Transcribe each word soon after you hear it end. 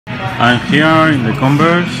I'm here in the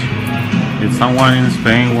Converse. If someone in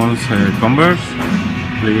Spain wants Converse,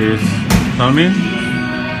 please tell me,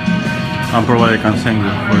 and probably I can send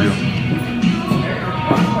it for you.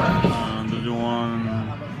 Do you want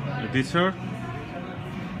a t-shirt?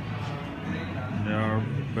 They are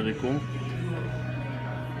very cool.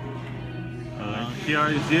 Here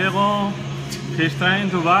is Diego. He's trying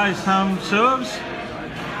to buy some shoes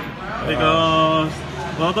because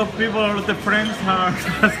a lot of people, a lot of friends are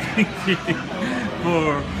asking him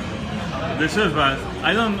for the shoes, but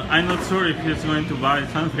I'm not sure if he's going to buy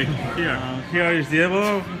something here. Here is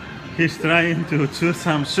Diego. He's trying to choose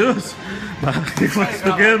some shoes, but he wants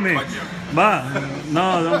to kill me. But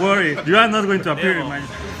no, don't worry. You are not going to appear in my...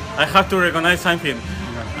 I have to recognize something.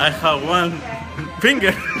 I have one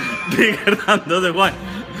finger bigger than the other one,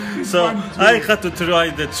 so I had to try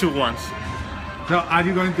the two ones. So are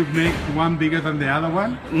you going to make one bigger than the other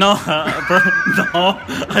one? No, no,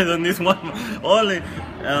 I don't need one. Only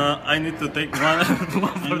I need to take one.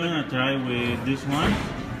 I'm gonna try with this one,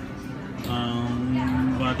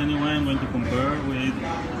 but anyway, I'm going to compare with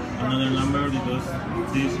another number because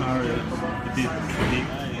these are a bit big.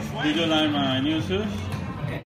 Did you like my new shoes?